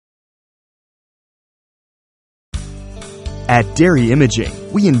At Derry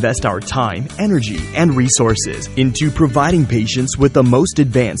Imaging, we invest our time, energy, and resources into providing patients with the most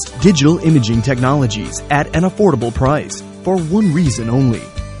advanced digital imaging technologies at an affordable price for one reason only: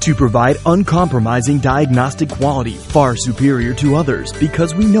 to provide uncompromising diagnostic quality far superior to others,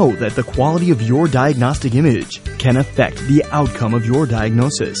 because we know that the quality of your diagnostic image can affect the outcome of your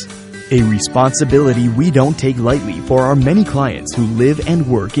diagnosis. A responsibility we don't take lightly for our many clients who live and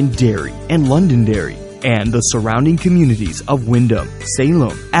work in Derry and Londonderry and the surrounding communities of Windham,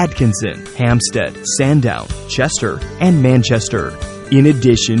 Salem, Atkinson, Hampstead, Sandown, Chester, and Manchester. In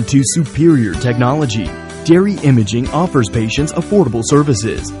addition to superior technology, Derry Imaging offers patients affordable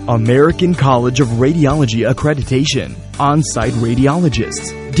services, American College of Radiology accreditation, on-site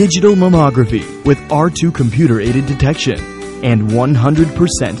radiologists, digital mammography with R2 computer-aided detection, and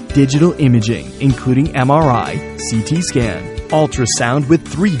 100% digital imaging, including MRI, CT scan, ultrasound with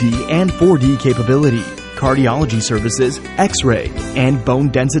 3D and 4D capability, cardiology services, X-ray, and bone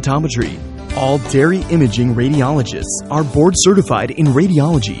densitometry. All Derry Imaging radiologists are board certified in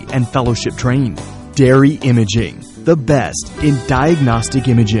radiology and fellowship trained. Derry Imaging, the best in diagnostic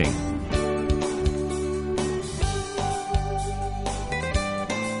imaging.